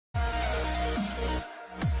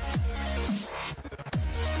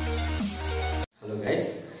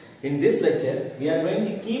In this lecture, we are going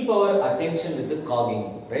to keep our attention with the cogging,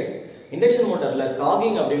 right? Induction motor la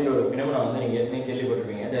cogging அப்படிங்கற ஒரு phenomenon வந்து நீங்க ஏற்கனவே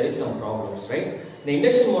கேள்விப்பட்டிருப்பீங்க. There is some problems, right? The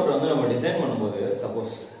induction motor வந்து நம்ம design பண்ணும்போது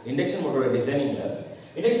suppose induction motor டிசைனிங்ல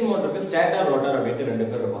induction motorக்கு started rotor அப்படினு ரெண்டு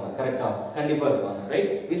பேர் இருப்பாங்க. கரெக்ட்டா? கண்டிப்பா இருப்பாங்க, right?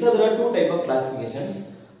 These are the two type of classifications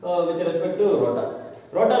with respect to rotor.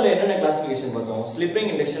 Rotorல என்னென்ன classification பார்த்தோம்? Slip ring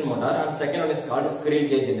induction motor and second one is called squirrel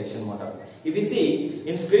cage induction motor. If you see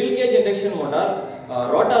in squirrel cage induction motor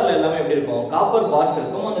ரோட்டார்ல எல்லாமே எப்படி இருக்கும்? Copper parse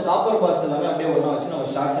இருக்கும். அந்த copper parse எல்லாமே அப்படியே ஒண்ணா வச்சு நம்ம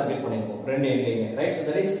ஷார்ட் சர்க்யூட் பண்ணிருப்போம் ரெண்டு எண்ட்லயே, right? So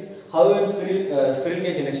that is how a squirrel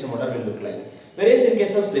cage induction motor will look like. Whereas in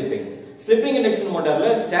case of slipping induction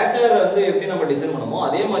motorல started வந்து எப்படி நம்ம டிசைன் பண்ணுமோ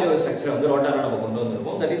அதே மாதிரி ஒரு ஸ்ட்ரக்சர் வந்து ரோட்டார்ல நம்ம கொண்டு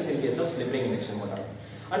வந்திருப்போம். That is in case of slipping induction motor.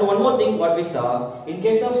 And one more thing what we saw, in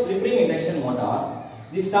case of slipping induction motor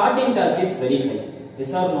the starting torque is very high.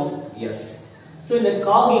 Yes or no? Yes. So in the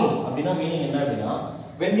cogging அப்படினா meaning என்ன அப்படினா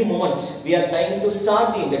when the moment we are trying to start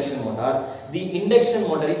the induction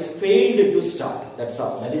motor is failed to start. That's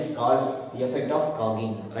all. That is called the effect of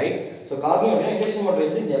cogging, right? So cogging அப்படினா induction motor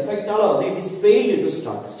வந்து the effect ஆல வந்து it is failed to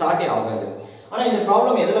start ஆகாது. ஆனா இந்த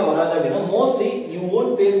problem எதல வராது அப்படினா mostly you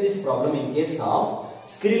won't face this problem in case of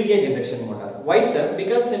squirrel cage induction motor. Why sir?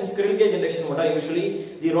 Because in squirrel cage induction motor usually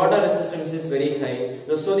the rotor resistance is very high,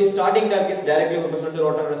 so the starting torque is directly proportional to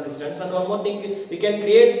rotor resistance. And one more thing, we can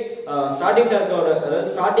create starting torque or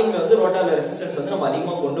starting la vandu rotor resistance vandu நம்ம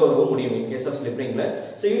அதிகமா கொண்டு வரவும் முடியும் in case of slip ring la.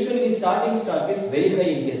 So usually the starting torque is very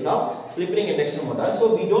high in case of slip ring induction motor, so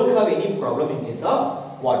we don't have any problem in case of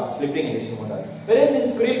what slip ring induction motor. Whereas in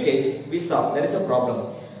squirrel cage we saw there is a problem.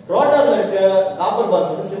 ரோட்டார்ல இருக்க copper parse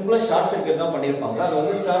வந்து சிம்பிளா short circuit தான் பண்ணிருப்பாங்க. அது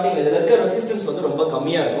வந்து ஸ்டார்டிங்ல இதுல இருக்க ரெசிஸ்டன்ஸ் வந்து ரொம்ப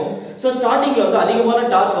கம்மியா இருக்கும். சோ ஸ்டார்டிங்ல வந்து அதிகமான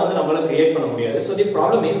டார்க் வந்து நம்மளால கிரியேட் பண்ண முடியாது. So the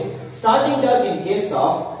problem is starting torque in case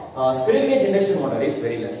of squirrel cage induction motor is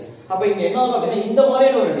very less. அப்ப இங்க என்ன ஆகும் அப்படினா இந்த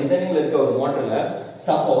மாதிரியான ஒரு டிசைனிங்ல இருக்க ஒரு மோட்டர்ல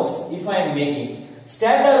suppose if I am making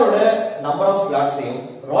ஸ்டாட்டரோட number of ஸ்லாட்ஸையும்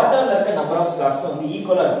ரோட்டார்ல இருக்க நம்பர் ஆஃப் ஸ்லாட்ஸ் வந்து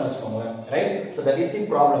ஈக்குவலா இருக்குன்னு வெச்சுக்கோங்க, right? So that is the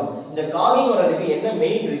problem. இந்த காகிங் வரதுக்கு என்ன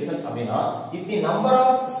மெயின் ரீசன் அப்படினா if the number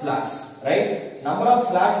of slats, right, number of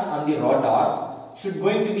slats on the rotor should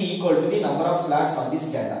going to be equal to the number of slats on the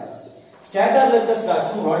stator. ஸ்டாட்டர்ல இருக்க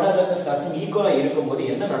ஸ்லாட்ஸும் ரோட்டார்ல இருக்க ஸ்லாட்ஸும் ஈக்குவலா இருக்கும்போது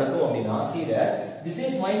என்ன நடக்கும் அப்படினா see there, this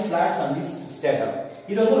is my slats on this stator,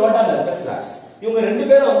 இது வந்து ரோட்டார்ல இருக்க ஸ்லாட்ஸ். இவங்க ரெண்டு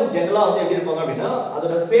பேரும் வந்து ஜெனரலா வந்து எப்படி இருப்பாங்க அப்படினா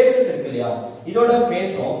அதோட ஃபேसेस இருக்கு இல்லையா, இதோட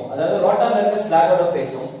ஃபேஸும் அதாவது ரோட்டார்ல இருக்க ஸ்லாட்டோட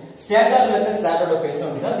ஃபேஸும் ஸ்டாட்டர்ல இருக்க ஸ்லாட்டோட ஃபேஸும்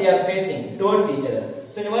அப்படினா they are facing towards each other.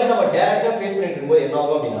 So இந்த மாதிரி நம்ம டைரக்ட்டா ஃபேஸ் பண்ணிட்டு இருக்கும்போது என்ன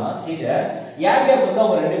ஆகும் அப்படினா see there, ஏர் கேப் வந்து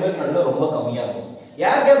அவங்க ரெண்டு பேருக்கு நடுவுல ரொம்ப கம்மியா இருக்கும்.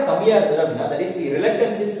 ஏர் கேப் கம்மியா இருக்குது அப்படினா that is the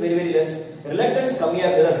reluctance is very very less. reluctance கம்மியா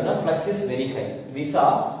இருக்குது அப்படினா flux is very high. We saw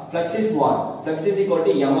flux is what? Flux is equal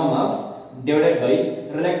to mmf divided by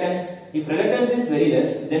reluctance. If reluctance is very less,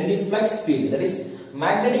 then the flux field, that is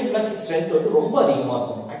magnetic flux strength வந்து ரொம்ப அதிகமா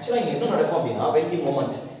இருக்கும். Actually இங்க என்ன நடக்கும் அப்படினா when the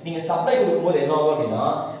moment நீங்க supply கொடுக்கும்போது என்ன ஆகும் அப்படினா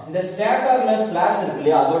இந்த ஸ்டாட்டர்ல ஸ்லாட்ஸ் இருக்கு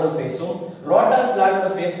இல்லையா அதோட ஃபேஸும் ரோட்டார் ஸ்லாட்டோட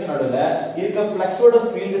ஃபேஸ்க்கு நடுவுல இருக்க ஃப்ளக்ஸோட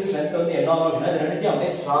ஃபீல்ட் ஸ்ட்ரெngth வந்து என்ன ஆகும் அப்படினா இது ரெண்டையும்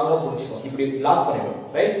அப்படியே ஸ்ட்ராங்கா புடிச்சுக்கும், இப்படி லாக் பண்ணிடும்,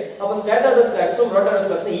 ரைட்? அப்ப ஸ்டாட்டரோட ஸ்லாட்ஸும் ரோட்டாரோட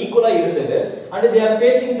ஸ்லாட்ஸும் ஈக்குவலா இருந்தது and they are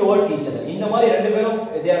facing towards each other. இந்த மாதிரி ரெண்டு பேரும்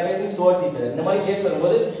they are facing towards each other. இந்த மாதிரி கேஸ்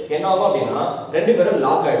வரும்போது என்ன ஆகும் அப்படினா ரெண்டு பேரும்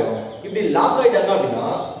லாக் ஆயிடுவாங்க. இப்படி லாக் ஆயிட்டாங்க அப்படினா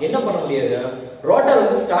என்ன பண்ண முடியாது, ரோட்டார்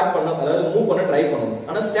வந்து ஸ்டார்ட் பண்ண அதாவது மூவ் பண்ண ட்ரை பண்ணும்.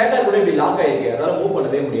 ஆனா ஸ்டாட்டர் கூட இப்படி லாக் ஆயிருக்கு, அதால மூவ்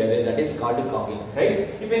பண்ணவே முடியாது. That is called காகிங், right?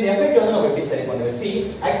 இப்போ இந்த எஃபெக்ட் வந்து நம்ம எப்படி சரி பண்ணுவோம்? see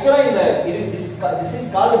actually இந்த this is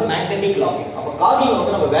called magnetic locking. அப்ப காகிங்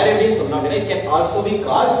வந்து நம்ம வேற எப்படி சொல்லலாம் அப்படினா it can also be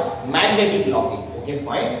called magnetic locking. Okay,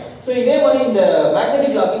 fine. So இதே மாதிரி இந்த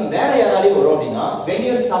magnetic locking வேற யாராலையும் வரும் அப்படினா when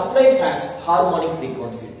your supply has harmonic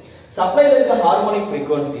frequency. சப்ளைல இருக்க ஹார்மோனிக்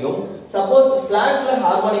ஃப்ரீக்வன்சியும் சப்போஸ் ஸ்லாட்ல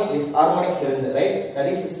ஹார்மோனிக்ஸ் இருந்து, right? That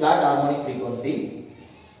is slot harmonic frequency.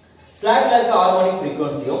 ஸ்லாட்ல இருக்க ஹார்மோனிக்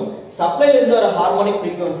ஃப்ரீக்வன்சியும் சப்ளைல இருந்து வர ஹார்மோனிக்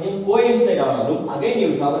ஃப்ரீக்வன்சியும் கோஇன்சைட் ஆனாலும் again you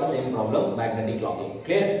will have the same problem, magnetic locking.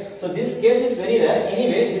 Clear? So this case is very rare.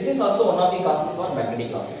 Anyway, this is also one of the causes for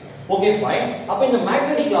magnetic locking. Okay, fine. அப்ப இந்த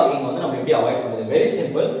magnetic locking வந்து நம்ம எப்படி avoid பண்றது? Very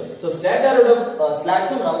simple. So ஸ்டாட்டரோட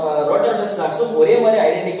ஸ்லாட்ஸும் நம்ம ரோட்டாரோட ஸ்லாட்ஸும் ஒரே மாதிரி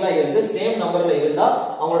ஐடென்டிக்கலா இருந்து சேம் நம்பர்ல இருந்தா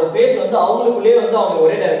அவங்களோட ஃபேஸ் வந்து அவங்களுக்குள்ளே வந்து அவங்க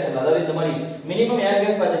ஒரே டைரக்ஷன், அதாவது இந்த மாதிரி மினிமம் ஏர்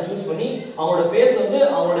கேப் பாத் சூஸ் பண்ணி அவங்களோட ஃபேஸ் வந்து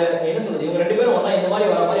அவங்களோட என்ன சொல்றது இவங்க ரெண்டு பேரும் ஒண்ணா இந்த மாதிரி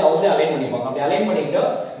வர மாதிரி அவங்களே அலைன் பண்ணிப்பாங்க. அப்படி அலைன் பண்ணிட்டு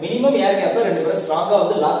மினிமம் ஏர் கேப்ல ரெண்டு பேரும் ஸ்ட்ராங்கா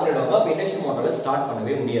வந்து லாக் பண்ணிடுவாங்க. அப்ப இண்டக்ஷன் மோட்டார்ல ஸ்டார்ட்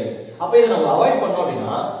பண்ணவே முடியாது. அப்ப இத நம்ம அவாய்ட் பண்ணோம்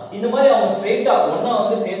அப்படினா இந்த மாதிரி அவங்க ஸ்ட்ரைட்டா ஒண்ணா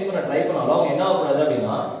வந்து ஃபேஸ் பண்ண ட்ரை பண்ணாலும் அவங்க என்ன ஆகக்கூடாது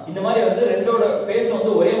அப்படினா இந்த மாதிரி வந்து ரெண்டோட ஃபேஸ் வந்து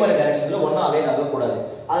ஒரே மாதிரி டைரக்ஷன்ல ஒண்ணா அலைன் ஆக கூடாது.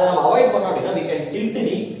 அத நம்ம அவாய்ட் பண்ணோம் அப்படினா we can tilt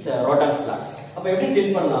the rotor slats. அப்ப எப்படி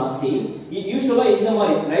டில்ட் பண்ணலாம்? see யூசுவலா இந்த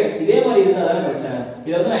மாதிரி, ரைட்? இதே மாதிரி இருந்தா தான பிரச்சனை.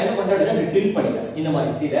 இத வந்து நான் என்ன பண்றேன் அப்படினா டில்ட் பண்ணிட்டேன் இந்த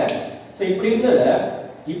மாதிரி. see that, so இப்படி இருந்தத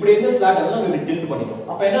இப்படி இருந்த ஸ்லாட் வந்து நம்ம இப்படி டில்ட் பண்ணிட்டோம்.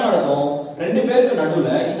 அப்ப என்ன நடக்கும்? ரெண்டு பேருக்கு நடுவுல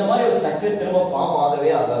இந்த மாதிரி ஒரு ஸ்ட்ரக்சர் திரும்ப ஃபார்ம் ஆகவே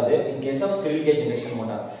ஆகாது in case of squirrel cage induction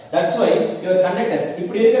motor. That's why your conductors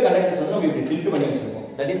இப்படி இருக்க கண்டக்டர்ஸ் வந்து நம்ம இப்படி டில்ட் பண்ணி வச்சிருக்கோம்.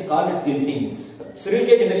 That is called tilting. Squirrel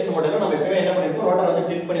cage induction motorல நம்ம எப்பவுமே என்ன பண்ணிருப்போம்? ரோட்டர் வந்து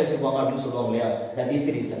டில்ட் பண்ணி வச்சிருப்பாங்க அப்படினு சொல்லுவாங்க இல்லையா? That is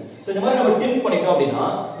the reason. So இந்த மாதிரி நம்ம டில்ட் பண்ணிட்டோம் அப்படினா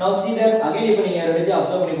now see that again இப்போ நீங்க ரெண்டு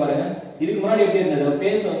அப்சர்வ் பண்ணி பாருங்க. இதுக்கு முன்னாடி எப்படி இருந்தது?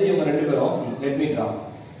 ஃபேஸ் வந்து இவங்க ரெண்டு பேரும் let me draw.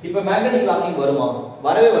 இப்போ மேக்னெட்டிக் லாக்கிங் வருமா?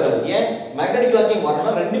 வரவே வராது. ஏன்? மேக்னெட்டிக் லாக்கிங்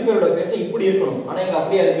வரணும்னா ரெண்டு பேரோட ஃபேஸ் இப்படி இருக்கணும். ஆனா இங்க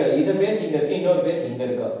அப்படியே இருக்கு. இந்த ஃபேஸ் இங்க இருக்கு, இன்னொரு ஃபேஸ் இங்க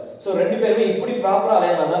இருக்கு. சோ ரெண்டு பேருமே இப்படி ப்ராப்பரா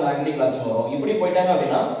அலைன் ஆனா தான் மேக்னெட்டிக் லாக்கிங் வரும். இப்படி போய்ட்டாங்க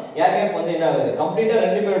அப்படினா ஏர் கேப் வந்து என்ன ஆகுது? கம்ப்ளீட்டா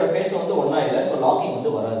ரெண்டு பேரோட ஃபேஸ் வந்து ஒண்ணா இல்ல. சோ லாக்கிங்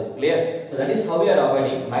வந்து வராது. Clear? So that is how we are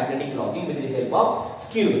avoiding magnetic locking with the help of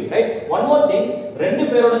skewing, right? One more thing, ரெண்டு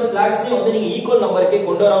பேரோட ஸ்லாட்ஸ் வந்து நீங்க ஈக்குவல் நம்பருக்கு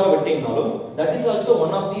கொண்டு வராம விட்டீங்கனாலும் that is also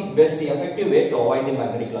one of the best effective way to avoid the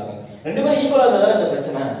magnetic locking. ரெண்டு பேரும் ஈக்குவலா இருந்தா அந்த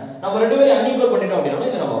பிரச்சனை. நம்ம ரெண்டு பேரும் அன்ஈக்குவல் பண்ணிட்டோம் அப்படினா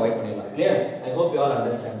இத நம்ம அவாய்ட் பண்ணிடலாம். Clear? I hope you all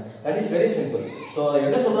understand. That is very simple. So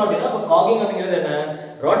என்ன சொல்றோம் அப்படினா அப்ப காகிங் அப்படிங்கிறது என்ன?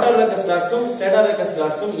 ரோட்டர்ல இருக்க ஸ்லாட்ஸும் ஸ்டேட்டர்ல இருக்க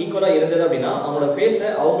ஸ்லாட்ஸும் ஈக்குவலா இருந்தது அப்படினா அவங்களோட ஃபேஸை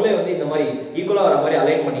அவங்களே வந்து இந்த மாதிரி ஈக்குவலா வர மாதிரி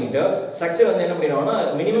அலைன் பண்ணிட்டு ஸ்ட்ரக்சர் வந்து என்ன பண்ணிடுவாங்கன்னா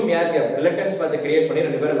மினிமம் ஏர் கேப் ரிலக்டன்ஸ் பாத் கிரியேட் பண்ணி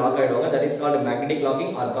ரெண்டு பேரும் லாக் ஆயிடுவாங்க. That is called magnetic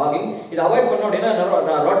locking R காகிங். இத அவாய்ட் பண்ணோம் அப்படினா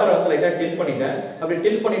நான் ரோட்டர் வந்து லைட்டா டில்ட் பண்ணிட்டேன். அப்படி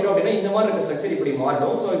டில்ட் பண்ணிட்டோம் அப்படினா இந்த மாதிரி இருக்க ஸ்ட்ரக்சர் இப்படி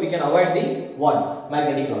மாறும். So we can avoid the what?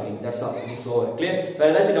 Magnetic locking. That's all. It is so clear. வேற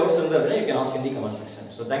ஏதாச்சும் டவுட்ஸ் இருந்தா அப்படினா you can ask in the comment section.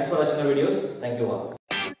 So thanks for watching our videos. Thank you all.